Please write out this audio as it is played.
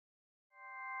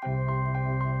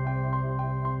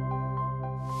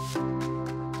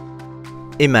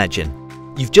Imagine,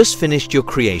 you've just finished your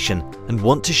creation and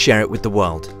want to share it with the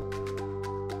world.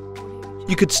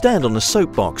 You could stand on a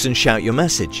soapbox and shout your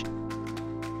message.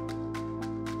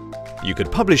 You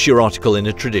could publish your article in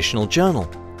a traditional journal.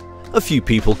 A few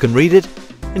people can read it,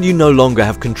 and you no longer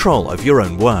have control of your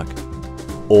own work.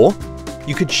 Or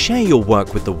you could share your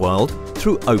work with the world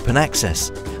through open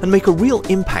access and make a real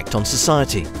impact on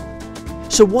society.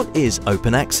 So what is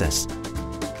open access?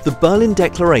 The Berlin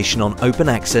Declaration on Open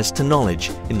Access to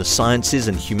Knowledge in the Sciences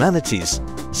and Humanities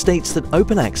states that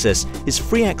open access is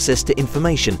free access to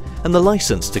information and the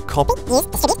license to copy, use,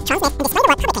 distribute, transmit, and display the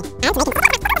work publicly, and to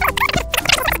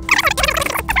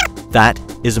make That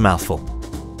is a mouthful.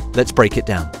 Let's break it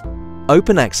down.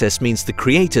 Open access means the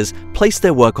creators place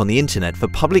their work on the internet for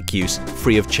public use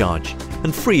free of charge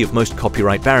and free of most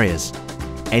copyright barriers.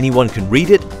 Anyone can read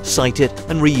it, cite it,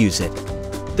 and reuse it.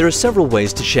 There are several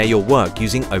ways to share your work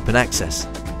using open access.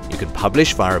 You can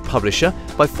publish via a publisher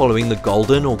by following the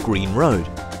golden or green road,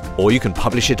 or you can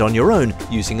publish it on your own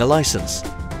using a license.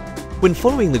 When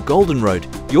following the golden road,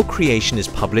 your creation is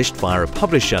published via a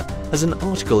publisher as an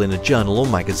article in a journal or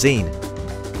magazine.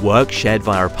 Work shared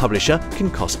via a publisher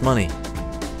can cost money.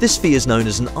 This fee is known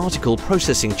as an article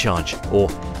processing charge, or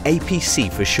APC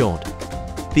for short.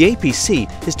 The APC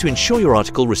is to ensure your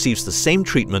article receives the same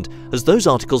treatment as those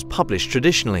articles published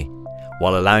traditionally,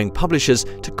 while allowing publishers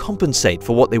to compensate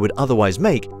for what they would otherwise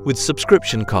make with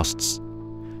subscription costs.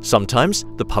 Sometimes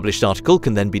the published article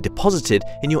can then be deposited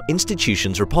in your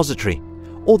institution's repository,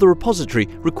 or the repository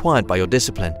required by your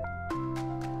discipline.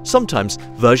 Sometimes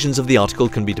versions of the article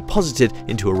can be deposited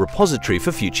into a repository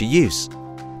for future use,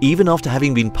 even after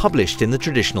having been published in the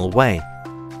traditional way.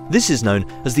 This is known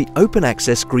as the Open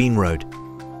Access Green Road.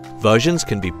 Versions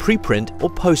can be preprint or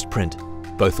postprint,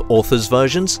 both author's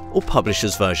versions or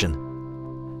publisher's version.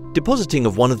 Depositing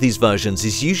of one of these versions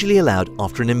is usually allowed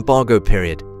after an embargo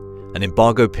period. An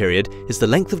embargo period is the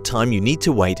length of time you need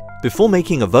to wait before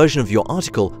making a version of your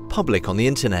article public on the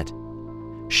internet.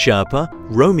 Sherpa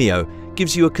Romeo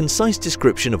gives you a concise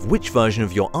description of which version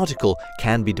of your article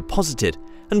can be deposited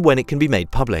and when it can be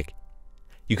made public.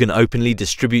 You can openly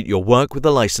distribute your work with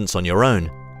a license on your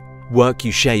own. Work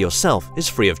you share yourself is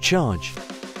free of charge.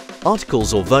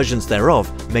 Articles or versions thereof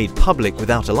made public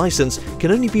without a license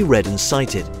can only be read and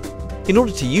cited. In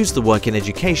order to use the work in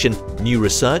education, new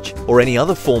research, or any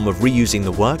other form of reusing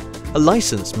the work, a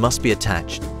license must be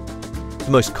attached. The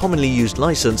most commonly used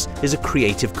license is a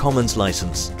Creative Commons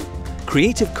license.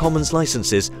 Creative Commons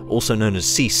licenses, also known as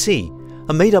CC,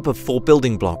 are made up of 4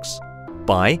 building blocks: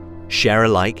 buy, share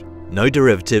alike, no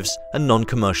derivatives, and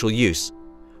non-commercial use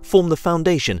form the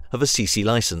foundation of a CC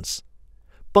license.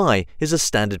 Buy is a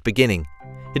standard beginning.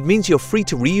 It means you're free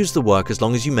to reuse the work as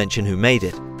long as you mention who made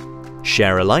it.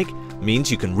 Share alike means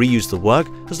you can reuse the work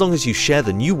as long as you share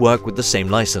the new work with the same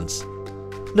license.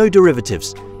 No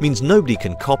derivatives means nobody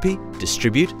can copy,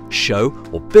 distribute, show,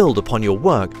 or build upon your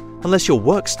work unless your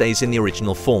work stays in the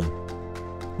original form.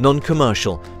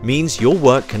 Non-commercial means your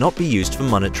work cannot be used for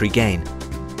monetary gain.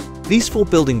 These 4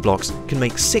 building blocks can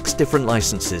make 6 different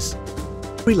licenses.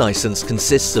 Every license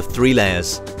consists of 3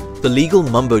 layers: the legal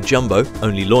mumbo-jumbo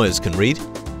only lawyers can read,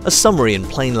 a summary in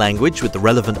plain language with the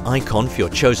relevant icon for your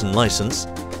chosen license,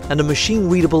 and a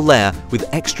machine-readable layer with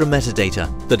extra metadata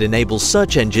that enables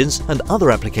search engines and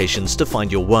other applications to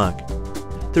find your work.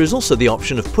 There is also the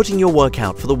option of putting your work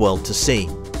out for the world to see,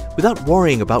 without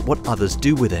worrying about what others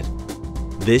do with it.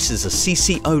 This is a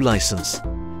CCO license,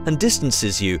 and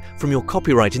distances you from your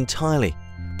copyright entirely,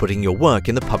 putting your work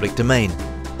in the public domain.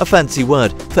 A fancy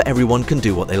word for everyone can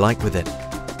do what they like with it.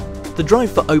 The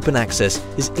drive for open access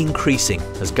is increasing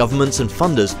as governments and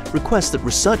funders request that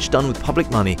research done with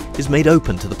public money is made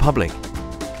open to the public.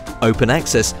 Open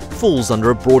access falls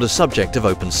under a broader subject of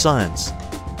open science.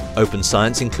 Open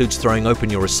science includes throwing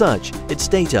open your research, its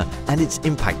data, and its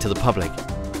impact to the public.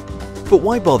 But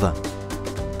why bother?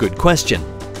 Good question.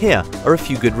 Here are a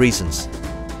few good reasons.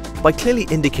 By clearly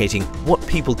indicating what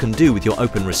people can do with your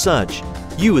open research,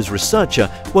 you as researcher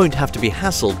won't have to be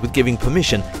hassled with giving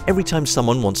permission every time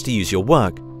someone wants to use your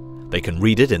work. They can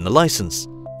read it in the license.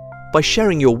 By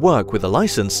sharing your work with a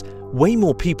license, way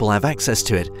more people have access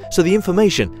to it, so the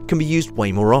information can be used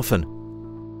way more often.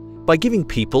 By giving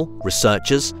people,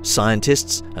 researchers,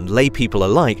 scientists, and lay people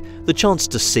alike the chance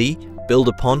to see, build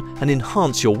upon, and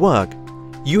enhance your work,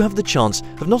 you have the chance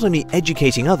of not only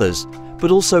educating others, but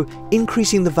also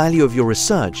increasing the value of your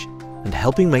research and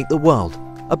helping make the world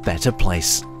a better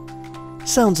place.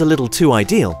 Sounds a little too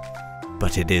ideal,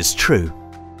 but it is true.